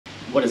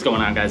What is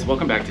going on, guys?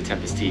 Welcome back to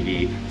Tempus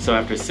TV. So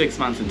after 6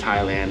 months in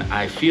Thailand,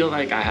 I feel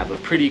like I have a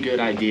pretty good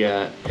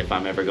idea if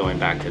I'm ever going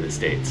back to the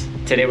States.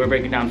 Today we're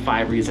breaking down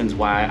 5 reasons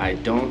why I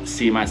don't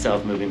see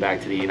myself moving back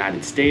to the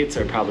United States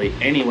or probably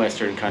any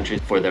Western country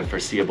for the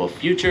foreseeable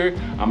future.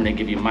 I'm gonna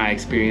give you my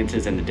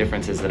experiences and the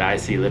differences that I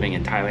see living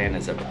in Thailand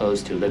as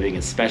opposed to living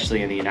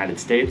especially in the United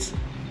States.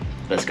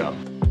 Let's go.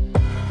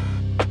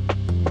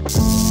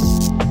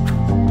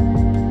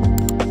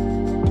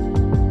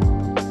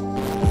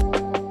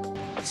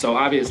 So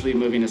obviously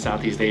moving to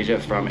Southeast Asia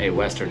from a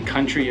Western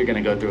country, you're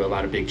gonna go through a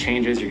lot of big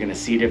changes. You're gonna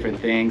see different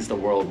things. The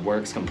world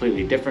works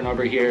completely different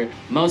over here.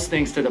 Most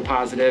things to the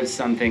positive,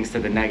 some things to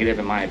the negative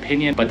in my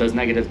opinion, but those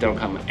negatives don't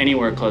come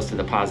anywhere close to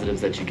the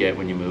positives that you get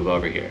when you move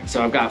over here.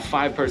 So I've got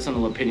 5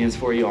 personal opinions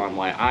for you on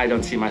why I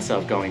don't see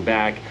myself going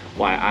back,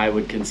 why I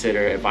would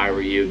consider, if I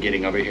were you,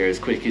 getting over here as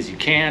quick as you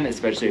can,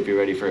 especially if you're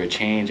ready for a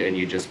change and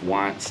you just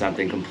want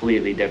something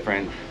completely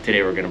different.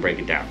 Today we're gonna break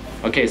it down.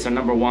 Okay, so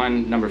number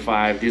 1, number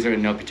 5, these are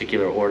in no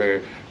particular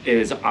order,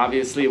 is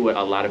obviously what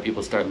a lot of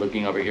people start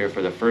looking over here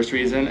for the first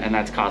reason, and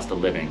that's cost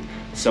of living.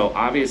 So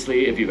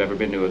obviously, if you've ever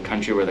been to a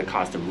country where the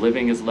cost of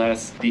living is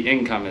less, the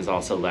income is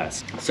also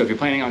less. So if you're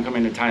planning on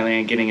coming to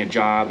Thailand, getting a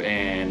job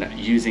and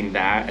using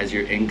that as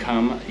your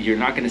income, you're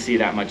not gonna see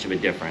that much of a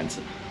difference.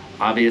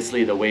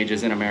 Obviously, the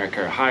wages in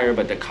America are higher,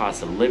 but the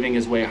cost of living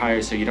is way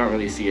higher, so you don't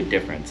really see a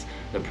difference.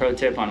 The pro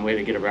tip on way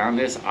to get around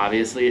this,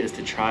 obviously, is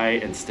to try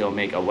and still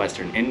make a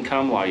Western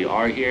income while you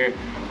are here.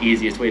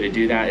 Easiest way to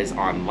do that is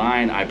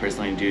online. I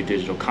personally do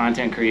digital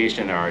content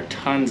creation. There are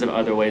tons of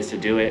other ways to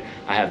do it.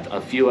 I have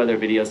a few other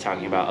videos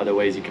talking about other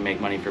ways you can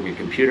make money from your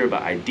computer,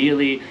 but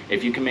ideally,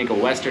 if you can make a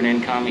Western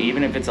income,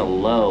 even if it's a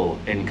low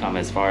income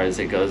as far as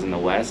it goes in the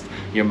West,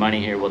 your money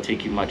here will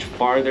take you much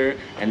farther,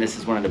 and this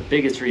is one of the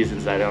biggest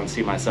reasons I don't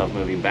see myself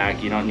moving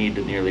back. You don't need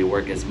to nearly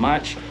work as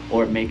much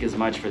or make as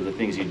much for the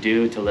things you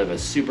do to live a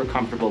super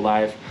comfortable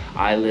life.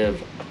 I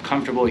live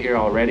comfortable here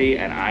already,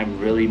 and I'm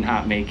really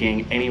not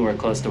making anywhere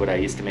close to what I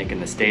used to make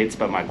in the States,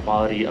 but my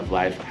quality of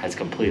life has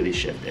completely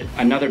shifted.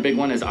 Another big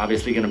one is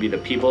obviously going to be the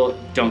people.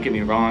 Don't get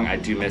me wrong, I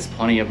do miss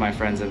plenty of my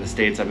friends in the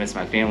States. I miss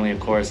my family, of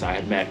course. I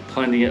had met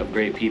plenty of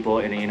great people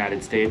in the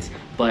United States,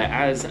 but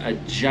as a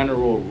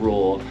general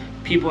rule,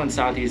 people in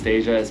Southeast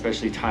Asia,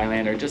 especially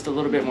Thailand, are just a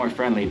little bit more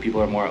friendly.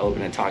 People are more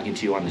open to talking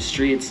to you on the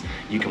streets.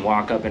 You can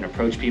walk up and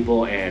approach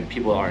people and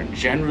people aren't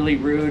generally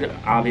rude.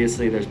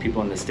 Obviously, there's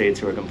people in the States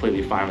who are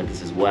completely fine with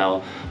this as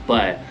well.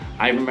 But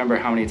I remember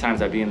how many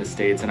times I'd be in the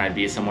States and I'd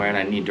be somewhere and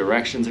I need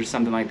directions or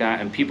something like that,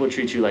 and people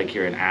treat you like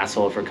you're an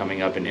asshole for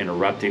coming up and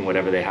interrupting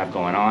whatever they have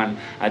going on.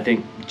 I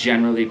think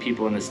generally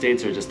people in the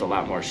States are just a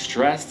lot more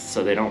stressed,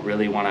 so they don't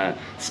really want to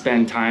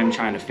spend time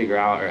trying to figure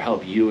out or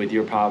help you with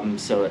your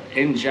problems. So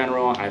in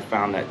general, I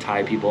found that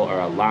Thai people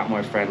are a lot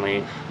more friendly,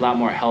 a lot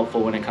more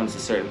helpful when it comes to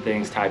certain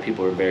things. Thai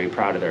people are very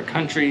proud of their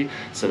country,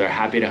 so they're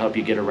happy to help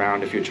you get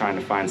around if you're trying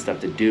to find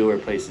stuff to do or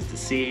places to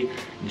see.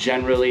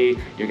 Generally,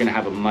 you're going to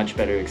have a much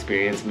better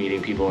experience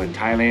meeting people in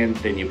Thailand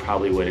than you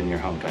probably would in your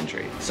home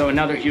country. So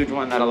another huge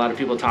one that a lot of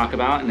people talk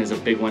about, and is a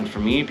big one for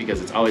me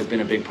because it's always been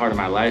a big part of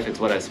my life, it's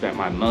what I spent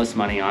my most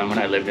money on when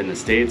I lived in the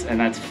States, and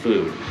that's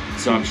food.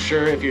 So I'm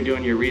sure if you're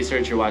doing your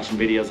research, you're watching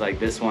videos like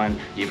this one,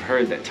 you've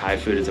heard that Thai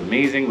food is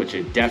amazing, which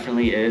it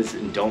definitely is.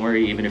 And don't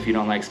worry, even if you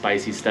don't like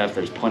spicy stuff,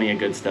 there's plenty of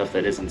good stuff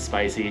that isn't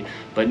spicy.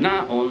 But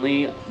not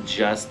only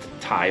just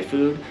Thai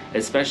food,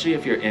 especially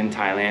if you're in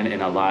Thailand,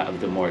 in a lot of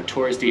the more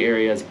touristy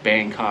areas,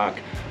 Bangkok,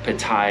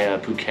 Pattaya,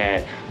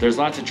 Phuket, there's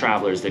lots of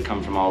travelers that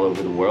come from all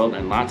over the world,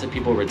 and lots of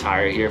people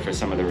retire here for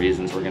some of the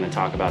reasons we're going to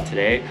talk about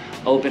today,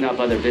 open up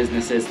other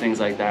businesses, things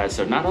like that.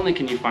 So not only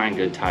can you find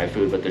good Thai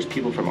food, but there's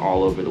people from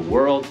all over the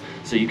world,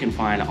 so you can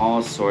find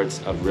all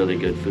sorts of really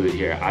good food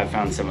here. I've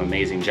found some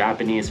amazing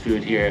Japanese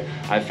food here.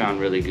 I've found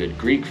really good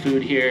Greek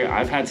food here.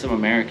 I've had some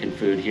American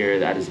food here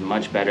that is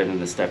much better than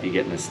the stuff you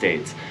get in the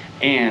States.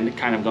 And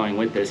kind of going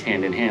with this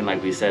hand in hand,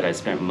 like we said, I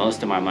spent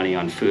most of my money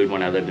on food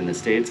when I lived in the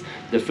States.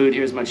 The food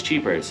here is much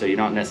cheaper, so you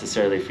don't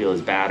necessarily feel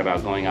as bad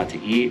about going out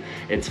to eat.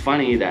 It's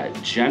funny that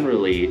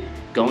generally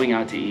going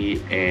out to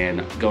eat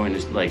and going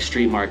to like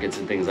street markets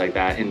and things like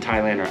that in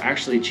Thailand are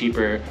actually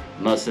cheaper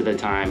most of the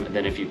time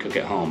than if you cook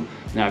at home.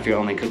 Now, if you're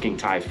only cooking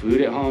Thai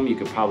food at home, you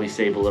could probably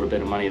save a little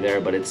bit of money there,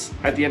 but it's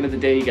at the end of the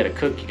day, you gotta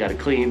cook, you gotta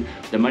clean.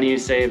 The money you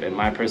save, in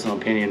my personal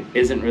opinion,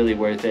 isn't really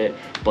worth it,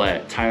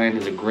 but Thailand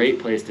is a great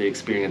place to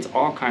experience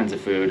all kinds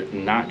of food,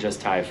 not just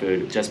Thai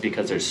food, just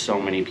because there's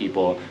so many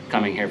people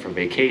coming here for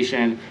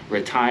vacation,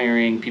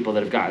 retiring, people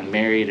that have gotten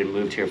married and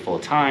moved here full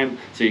time,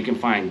 so you can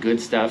find good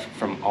stuff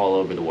from all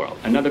over the world.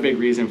 Another big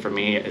reason for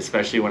me,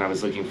 especially when I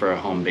was looking for a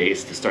home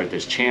base to start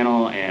this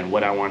channel and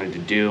what I wanted to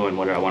do and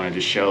what I wanted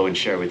to show and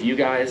share with you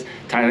guys,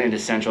 Thailand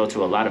is central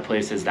to a lot of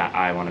places that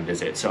I want to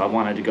visit. So I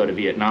wanted to go to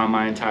Vietnam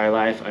my entire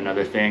life.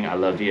 Another thing, I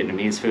love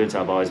Vietnamese food,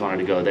 so I've always wanted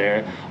to go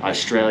there.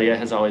 Australia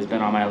has always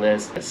been on my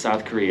list.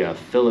 South Korea,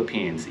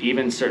 Philippines,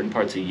 even certain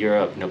parts of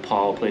Europe,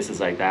 Nepal, places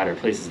like that are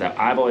places that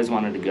I've always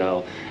wanted to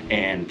go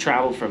and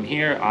travel from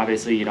here.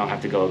 Obviously, you don't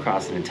have to go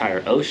across an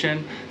entire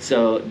ocean,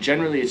 so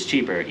generally it's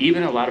cheaper.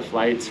 Even a lot of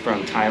flights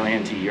from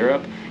Thailand to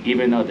Europe,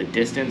 even though the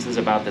distance is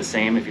about the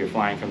same if you're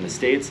flying from the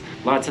States.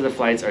 Lots of the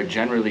flights are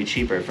generally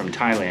cheaper from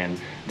Thailand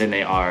than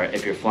they are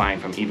if you're flying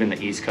from even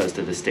the east coast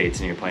of the States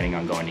and you're planning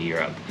on going to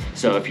Europe.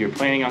 So if you're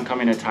planning on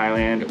coming to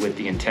Thailand with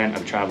the intent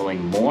of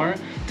traveling more,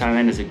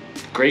 Thailand is a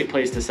great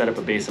place to set up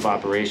a base of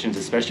operations,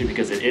 especially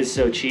because it is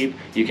so cheap.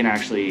 You can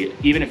actually,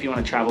 even if you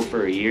want to travel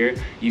for a year,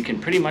 you can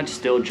pretty much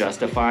still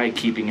justify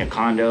keeping a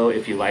condo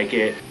if you like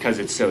it, because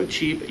it's so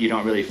cheap. You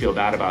don't really feel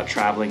bad about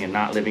traveling and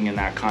not living in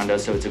that condo.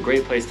 So it's a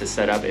great place to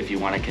set up if you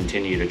want to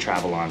continue to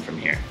travel on from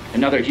here.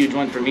 Another huge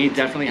one for me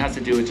definitely has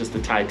to do with just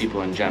the Thai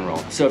people in general.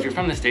 So if you're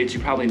from the States, you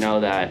probably know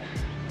that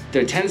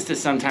there tends to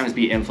sometimes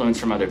be influence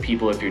from other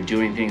people if you're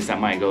doing things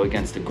that might go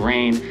against the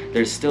grain.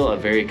 There's still a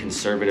very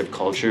conservative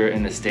culture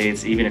in the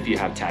States. Even if you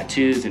have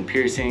tattoos and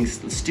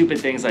piercings, stupid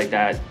things like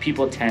that,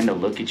 people tend to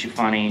look at you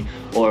funny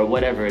or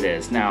whatever it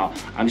is. Now,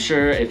 I'm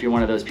sure if you're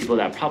one of those people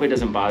that probably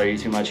doesn't bother you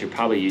too much, you're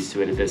probably used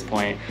to it at this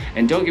point.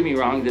 And don't get me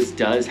wrong, this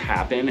does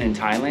happen in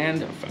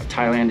Thailand.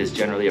 Thailand is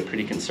generally a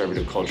pretty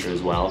conservative culture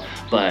as well,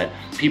 but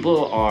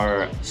people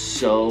are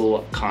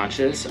so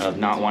conscious of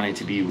not wanting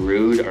to be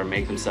rude or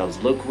make themselves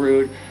look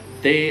rude.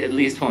 They at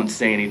least won't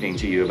say anything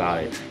to you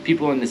about it.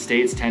 People in the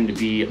States tend to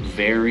be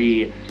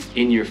very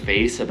in your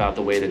face about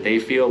the way that they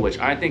feel, which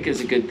I think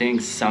is a good thing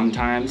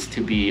sometimes,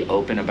 to be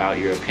open about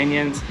your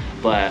opinions.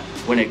 But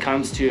when it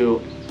comes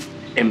to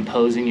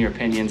imposing your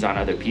opinions on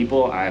other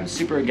people, I'm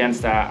super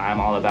against that. I'm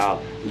all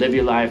about live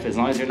your life. As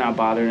long as you're not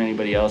bothering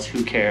anybody else,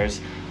 who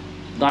cares?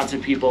 Lots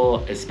of people,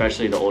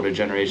 especially the older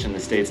generation in the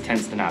States,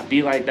 tends to not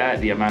be like that.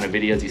 The amount of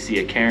videos you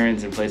see of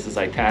Karens and places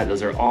like that,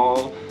 those are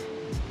all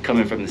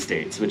coming from the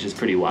States, which is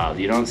pretty wild.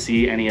 You don't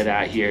see any of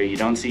that here. You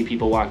don't see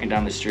people walking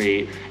down the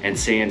street and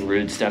saying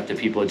rude stuff to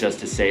people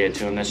just to say it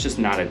to them. That's just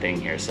not a thing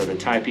here. So the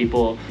Thai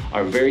people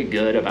are very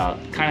good about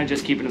kind of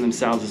just keeping to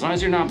themselves. As long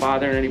as you're not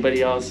bothering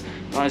anybody else,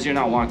 as long as you're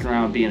not walking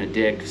around being a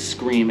dick,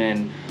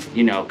 screaming,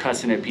 you know,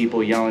 cussing at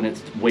people, yelling at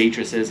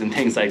waitresses and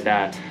things like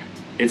that,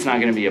 it's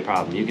not gonna be a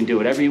problem. You can do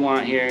whatever you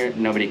want here,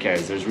 nobody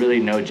cares. There's really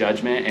no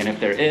judgment, and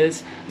if there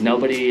is,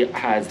 nobody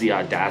has the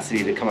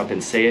audacity to come up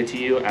and say it to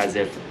you as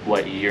if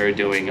what you're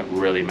doing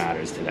really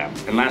matters to them.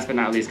 And last but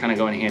not least, kind of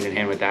going hand in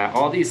hand with that,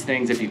 all these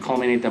things, if you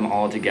culminate them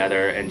all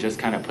together and just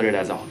kind of put it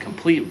as a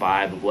complete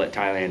vibe of what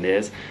Thailand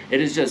is,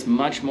 it is just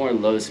much more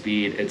low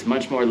speed, it's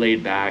much more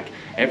laid back,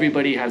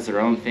 everybody has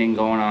their own thing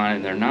going on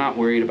and they're not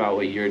worried about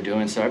what you're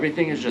doing, so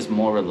everything is just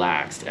more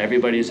relaxed.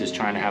 Everybody's just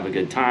trying to have a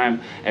good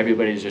time,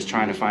 everybody's just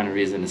trying to find a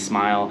reason to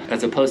smile,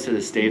 as opposed to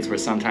the States where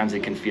sometimes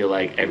it can feel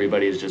like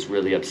everybody is just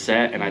really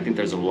upset. And I think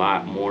there's a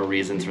lot more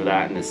reasons for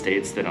that in the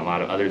States than a lot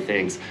of other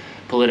things.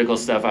 Political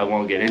stuff I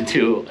won't get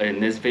into in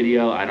this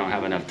video. I don't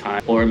have enough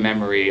time or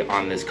memory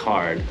on this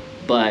card,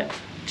 but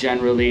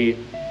generally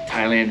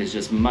Thailand is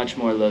just much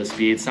more low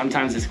speed.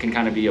 Sometimes this can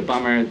kind of be a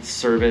bummer.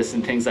 Service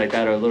and things like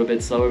that are a little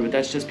bit slower, but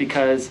that's just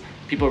because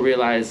people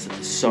realize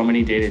so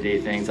many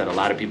day-to-day things that a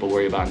lot of people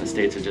worry about in the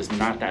States are just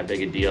not that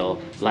big a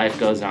deal. Life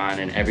goes on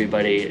and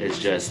everybody is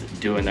just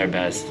doing their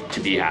best to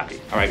be happy.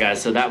 All right, guys,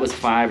 so that was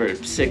 5 or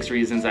 6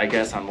 reasons, I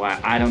guess, on why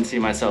I don't see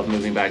myself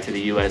moving back to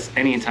the US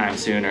anytime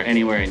soon, or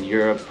anywhere in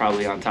Europe,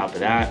 probably on top of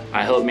that.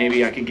 I hope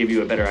maybe I could give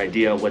you a better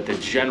idea of what the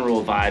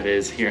general vibe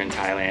is here in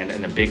Thailand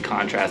and the big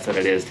contrast that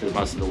it is to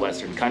most of the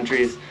Western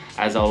countries.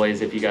 As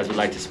always, if you guys would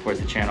like to support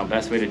the channel,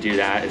 best way to do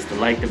that is to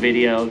like the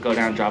video, go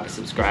down, drop a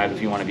subscribe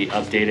if you want to be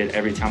updated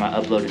every time I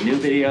upload a new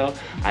video.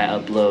 I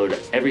upload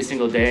every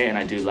single day and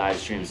I do live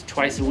streams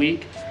twice a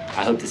week.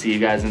 I hope to see you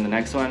guys in the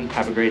next one.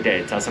 Have a great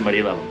day. Tell somebody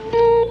you love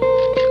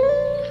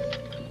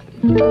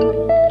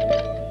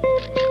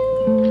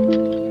them.